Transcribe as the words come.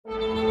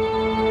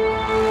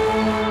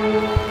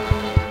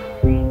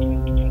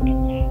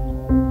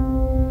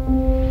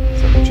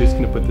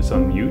voice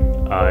on mute.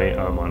 I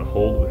am on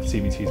hold with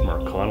CBC's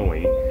Mark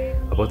Connolly,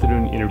 about to do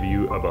an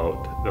interview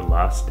about the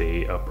last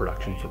day of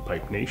production for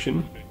Pipe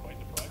Nation.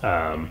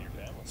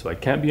 So I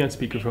can't be on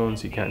speakerphone,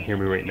 so you can't hear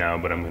me right now,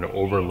 but I'm going to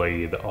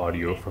overlay the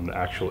audio from the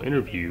actual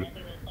interview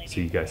so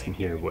you guys can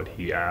hear what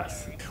he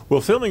asked.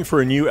 Well, filming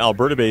for a new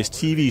Alberta-based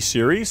TV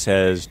series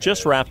has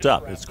just wrapped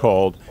up. It's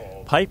called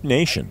Pipe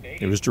Nation.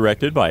 It was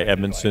directed by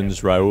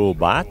Edmonton's Raoul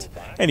Bhatt,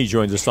 and he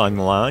joins us on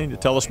the line to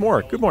tell us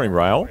more. Good morning,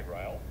 Raoul.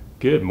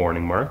 Good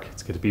morning, Mark.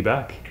 It's good to be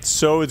back.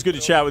 So it's good to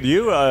chat with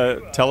you.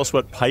 Tell us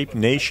what Pipe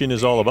Nation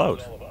is all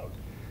about.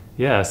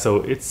 Yeah, so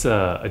it's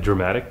a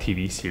dramatic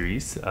TV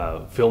series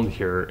filmed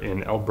here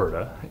in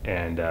Alberta,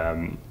 and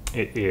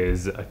it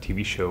is a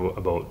TV show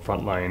about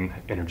frontline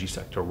energy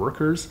sector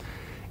workers,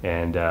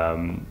 and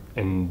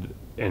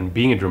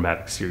being a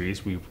dramatic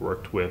series, we've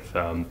worked with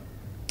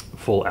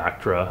full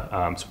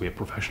ACTRA, so we have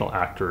professional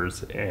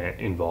actors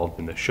involved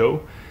in the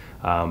show,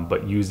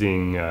 but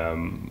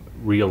using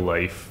real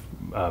life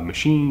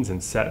machines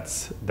and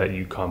sets that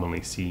you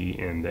commonly see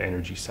in the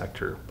energy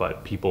sector,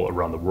 but people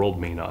around the world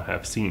may not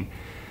have seen.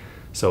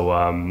 So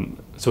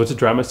it's a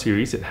drama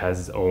series. It has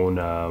its own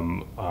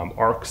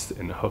arcs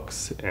and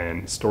hooks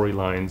and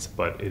storylines,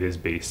 but it is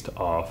based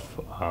off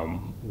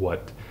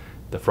what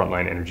the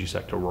frontline energy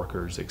sector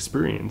workers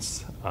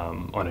experience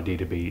on a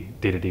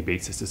day-to-day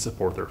basis to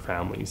support their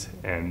families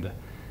and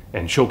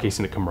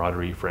showcasing the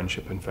camaraderie,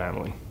 friendship, and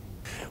family.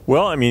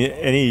 Well, I mean,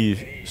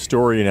 any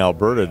story in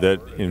Alberta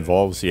that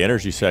involves the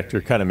energy sector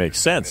kind of makes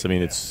sense. I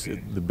mean, it's one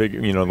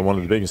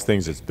of the biggest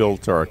things that's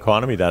built our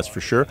economy, that's for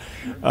sure.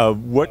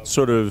 What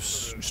sort of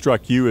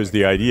struck you as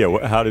the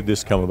idea? How did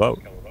this come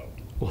about?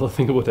 Well, the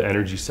thing about the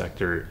energy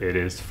sector, it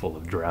is full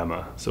of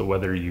drama. So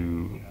whether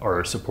you are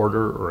a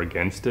supporter or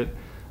against it,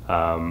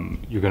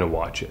 you're going to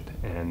watch it.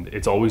 And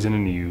it's always in the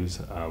news,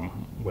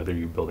 whether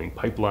you're building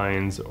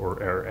pipelines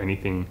or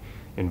anything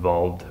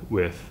involved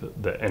with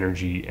the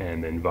energy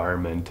and the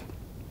environment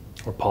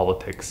or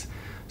politics.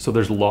 So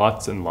there's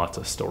lots and lots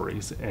of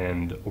stories,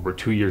 and over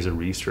 2 years of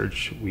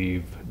research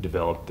we've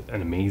developed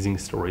an amazing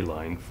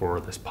storyline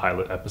for this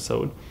pilot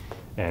episode,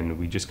 and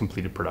we just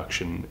completed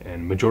production,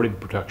 and majority of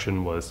the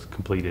production was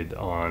completed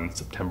on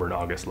September and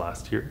August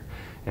last year,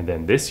 and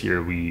then this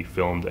year we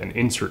filmed an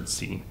insert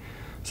scene.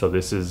 So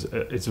it's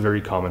a very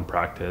common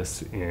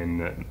practice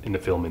in the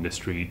film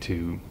industry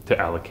to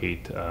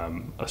allocate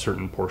a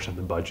certain portion of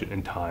the budget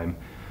and time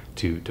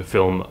to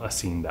film a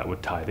scene that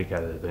would tie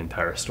together the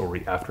entire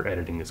story after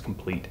editing is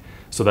complete.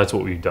 So that's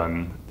what we've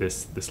done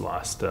this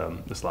last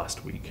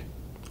week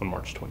on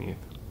March 20th.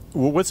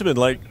 Well, what's it been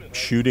like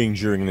shooting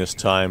during this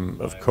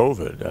time of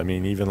COVID? I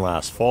mean, even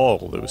last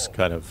fall it was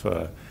kind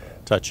of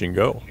touch and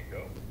go.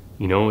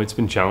 You know, it's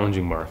been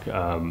challenging, Mark.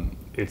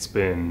 It's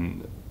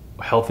been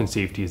health and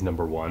safety is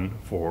number one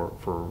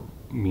for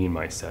me and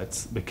my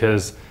sets,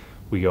 because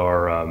we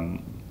are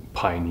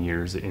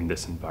pioneers in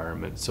this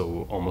environment,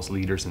 so almost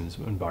leaders in this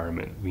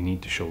environment. We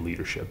need to show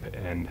leadership,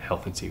 and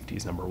health and safety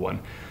is number one.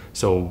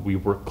 So we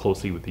work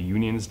closely with the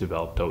unions,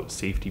 developed out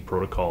safety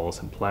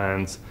protocols and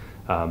plans,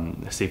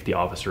 safety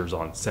officers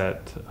on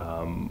set,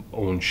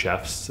 own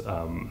chefs,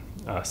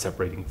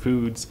 separating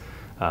foods.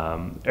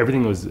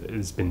 Everything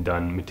has been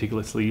done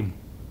meticulously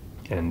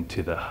and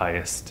to the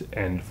highest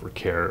end for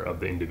care of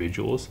the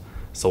individuals,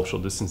 social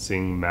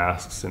distancing,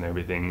 masks and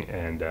everything,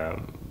 and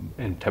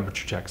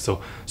temperature checks.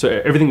 So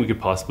everything we could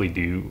possibly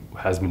do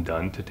has been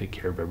done to take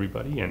care of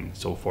everybody, and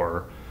so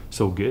far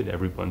so good.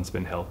 Everyone's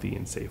been healthy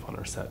and safe on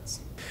our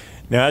sets.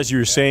 Now, as you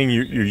were saying,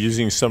 you're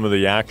using some of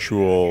the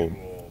actual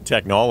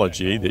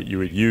technology that you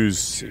would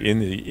use in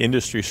the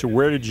industry. So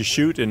where did you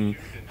shoot, and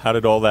how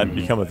did all that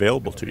become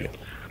available to you?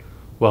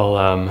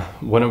 Well,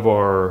 one of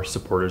our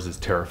supporters is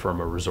Terra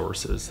Firma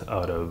Resources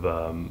out of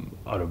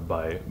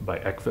by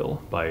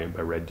Eckville, by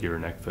Red Deer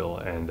and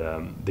Eckville, and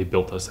they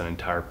built us an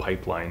entire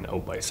pipeline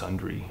out by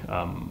Sundre,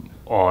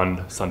 on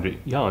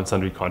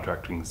Sundre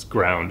Contracting's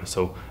ground.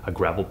 So a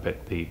gravel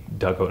pit, they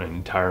dug out an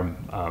entire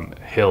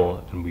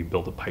hill, and we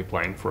built a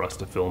pipeline for us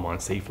to film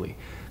on safely.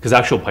 Because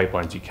actual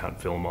pipelines you can't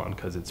film on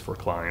because it's for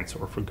clients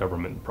or for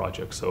government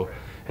projects. So,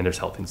 and there's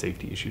health and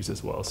safety issues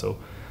as well. So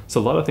a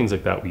lot of things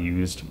like that. We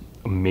used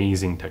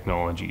amazing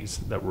technologies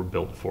that were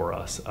built for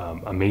us,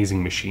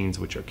 amazing machines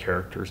which are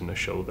characters in the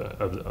show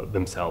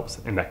themselves,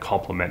 and that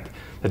complement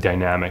the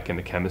dynamic and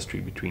the chemistry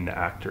between the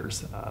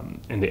actors,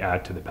 and they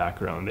add to the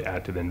background, they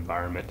add to the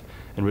environment,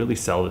 and really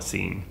sell the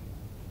scene.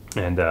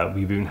 And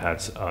we've even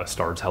had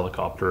STARS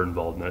helicopter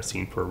involved in a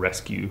scene for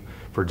rescue,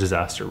 for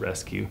disaster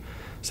rescue.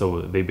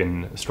 So they've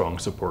been strong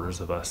supporters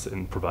of us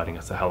in providing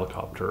us a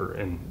helicopter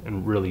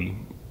and really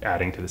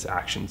adding to this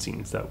action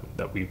scenes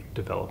that we've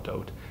developed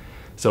out.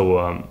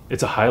 So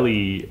it's a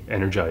highly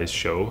energized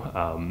show.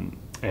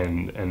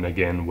 And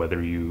again,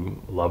 whether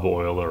you love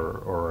oil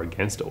or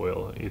against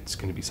oil, it's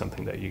going to be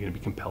something that you're going to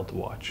be compelled to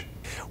watch.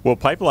 Well,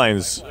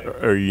 pipelines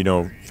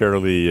are,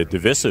 fairly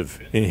divisive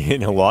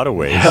in a lot of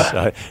ways.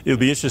 It'll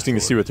be interesting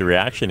to see what the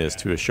reaction is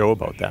to a show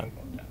about that.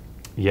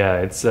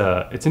 Yeah, it's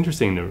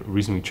interesting. The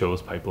reason we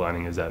chose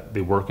pipelining is that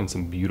they work in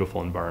some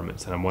beautiful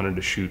environments, and I wanted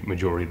to shoot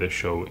majority of the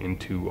show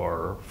into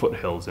our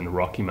foothills in the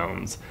Rocky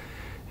Mountains,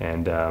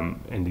 and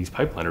these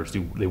pipeliners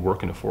they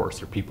work in the forest.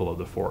 They're people of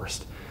the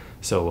forest,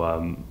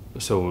 so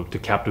to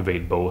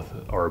captivate both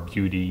our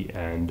beauty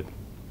and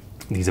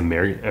these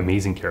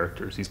amazing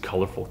characters, these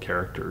colorful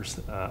characters,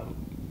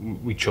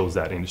 we chose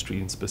that industry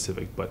in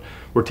specific. But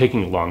we're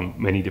taking along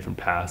many different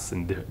paths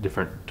and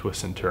different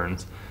twists and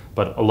turns,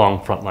 but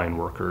along frontline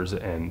workers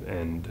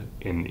and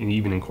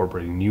even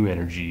incorporating new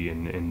energy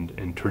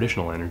and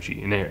traditional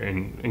energy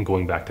and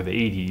going back to the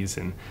 80s.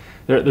 And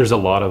there's a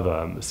lot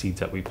of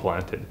seeds that we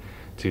planted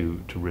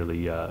to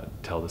really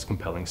tell this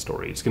compelling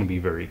story. It's going to be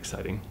very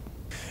exciting.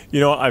 You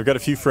know, I've got a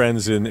few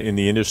friends in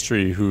the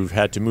industry who've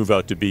had to move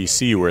out to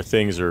BC, where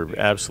things are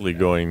absolutely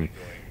going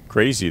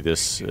crazy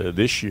this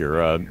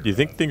year. Do you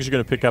think things are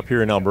going to pick up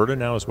here in Alberta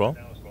now as well?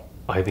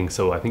 I think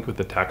so. I think with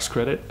the tax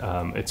credit,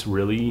 it's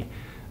really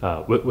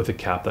with the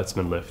cap that's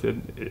been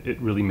lifted,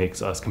 it really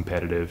makes us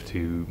competitive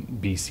to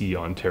BC,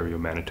 Ontario,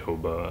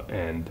 Manitoba,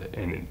 and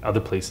in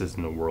other places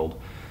in the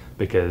world.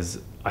 Because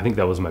I think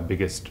that was my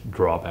biggest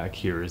drawback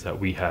here, is that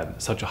we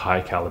had such a high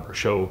caliber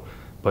show.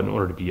 But in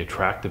order to be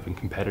attractive and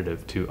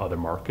competitive to other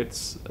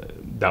markets,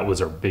 that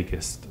was our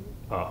biggest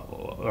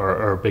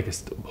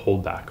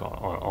holdback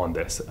on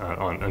this,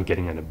 on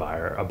getting in a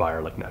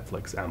buyer like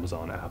Netflix,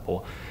 Amazon,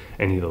 Apple,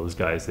 any of those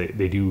guys.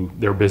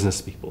 They're business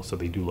people, so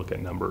they do look at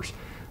numbers.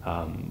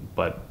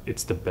 But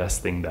it's the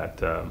best thing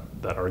that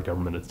our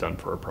government has done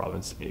for our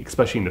province,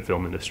 especially in the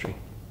film industry.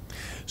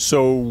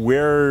 So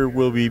where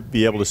will we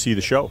be able to see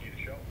the show?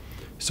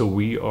 So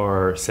we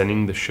are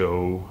sending the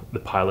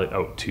pilot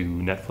out to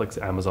Netflix,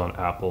 Amazon,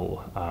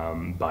 Apple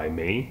by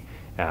May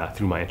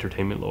through my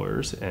entertainment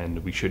lawyers,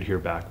 and we should hear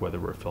back whether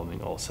we're filming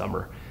all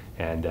summer.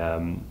 And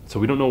so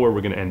we don't know where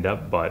we're going to end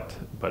up, but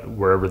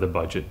wherever the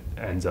budget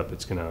ends up,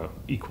 it's going to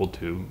equal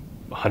to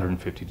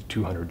 150 to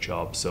 200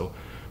 jobs. So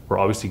we're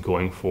obviously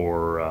going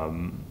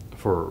for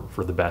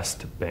the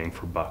best bang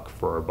for buck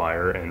for our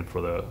buyer and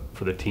for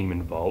the team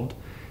involved.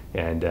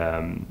 And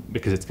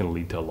because it's going to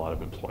lead to a lot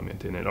of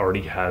employment, and it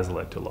already has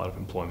led to a lot of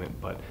employment,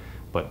 but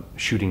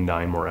shooting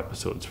 9 more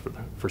episodes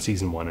for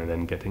season 1 and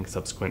then getting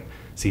subsequent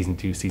season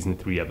 2, season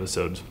 3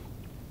 episodes,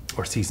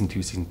 or season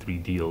 2, season 3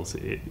 deals,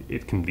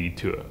 it can lead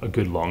to a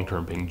good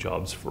long-term paying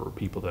jobs for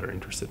people that are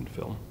interested in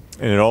film.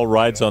 And it all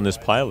rides on this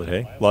pilot,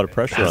 eh? A lot of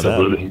pressure on that.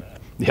 Absolutely.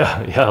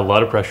 Yeah, a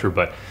lot of pressure,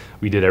 but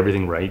we did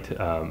everything right.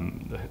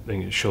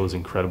 The show is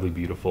incredibly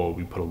beautiful.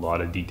 We put a lot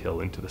of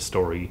detail into the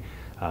story.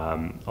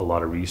 A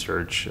lot of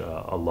research,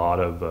 a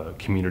lot of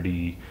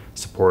community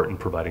support in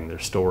providing their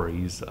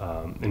stories,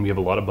 and we have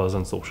a lot of buzz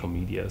on social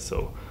media.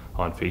 So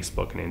on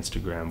Facebook and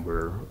Instagram,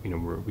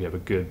 we have a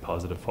good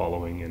positive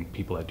following and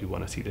people that do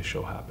want to see this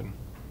show happen.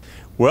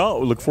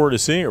 Well, we look forward to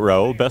seeing it,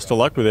 Raoul. Best of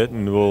luck with it,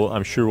 and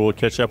I'm sure we'll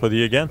catch up with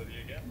you again.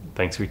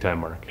 Thanks for your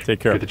time, Mark.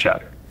 Take care. Good to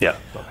chat. Yeah.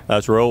 Bye.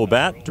 That's Raoul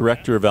Bhatt,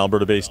 director of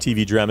Alberta-based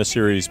TV drama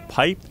series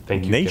Pipe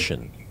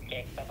Nation.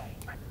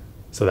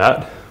 So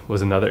that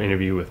was another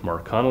interview with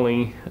Mark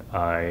Connolly.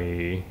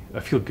 I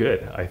feel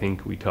good. I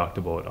think we talked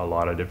about a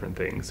lot of different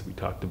things. We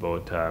talked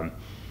about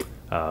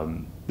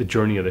the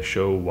journey of the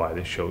show, why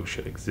the show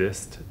should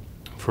exist.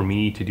 For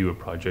me to do a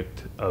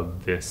project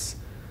of this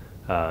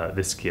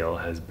scale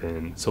has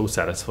been so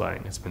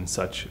satisfying. It's been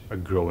such a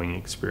growing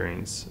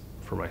experience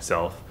for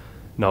myself.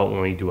 Not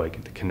only do I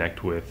get to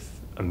connect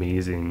with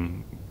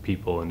amazing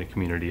people in the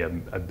community,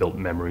 I've built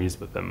memories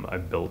with them.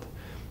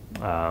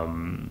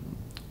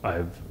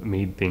 I've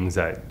made things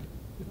that,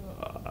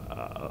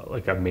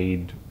 I've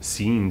made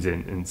scenes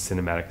and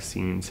cinematic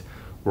scenes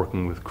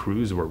working with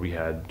crews where we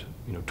had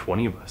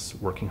 20 of us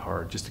working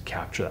hard just to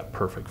capture that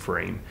perfect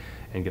frame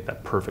and get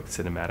that perfect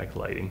cinematic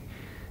lighting.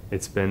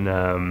 It's been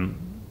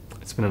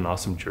an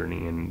awesome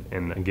journey,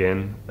 and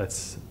again,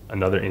 that's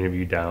another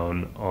interview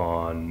down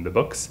on the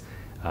books.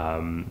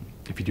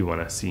 If you do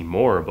want to see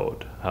more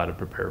about how to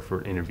prepare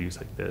for interviews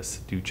like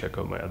this, do check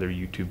out my other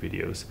YouTube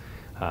videos.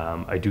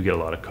 I do get a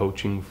lot of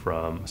coaching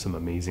from some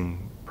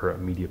amazing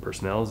media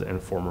personnels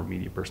and former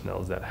media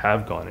personnels that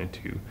have gone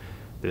into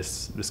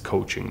this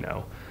coaching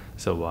now.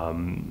 So,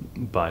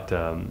 but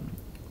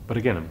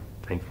again, I'm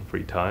thankful for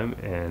your time,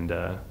 and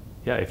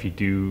if you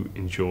do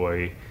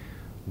enjoy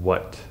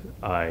what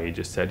I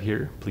just said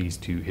here, please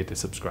do hit the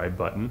subscribe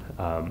button.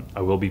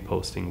 I will be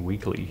posting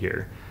weekly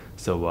here.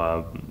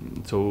 So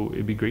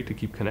it'd be great to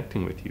keep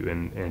connecting with you.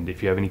 And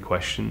if you have any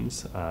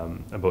questions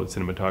about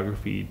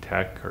cinematography,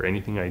 tech, or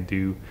anything I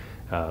do,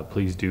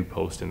 please do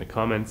post in the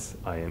comments.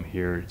 I am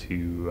here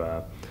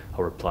to,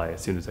 I'll reply as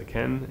soon as I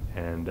can.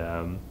 And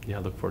I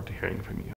look forward to hearing from you.